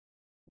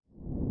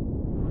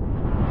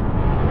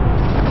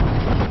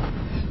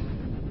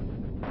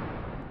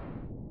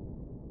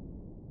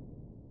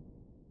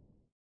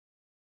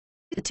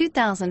The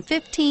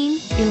 2015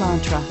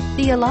 Elantra.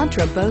 The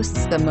Elantra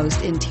boasts the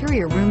most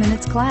interior room in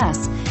its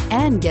class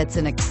and gets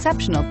an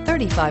exceptional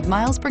 35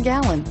 miles per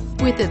gallon.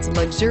 With its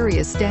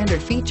luxurious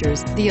standard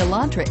features, the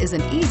Elantra is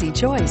an easy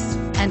choice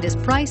and is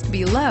priced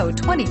below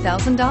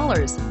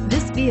 $20,000.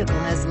 This vehicle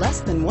has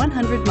less than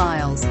 100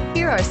 miles.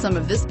 Here are some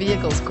of this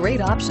vehicle's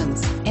great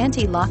options: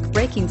 anti-lock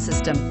braking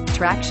system,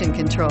 traction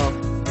control,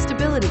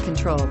 stability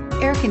control,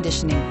 air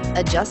conditioning,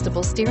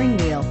 adjustable steering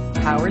wheel,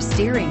 power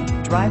steering,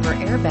 driver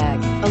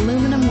airbag,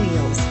 aluminum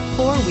wheels,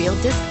 four-wheel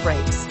disc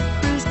brakes,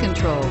 cruise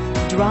control.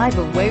 Drive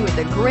away with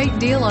a great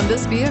deal on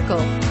this vehicle.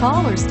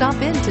 Call or stop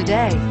in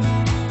today.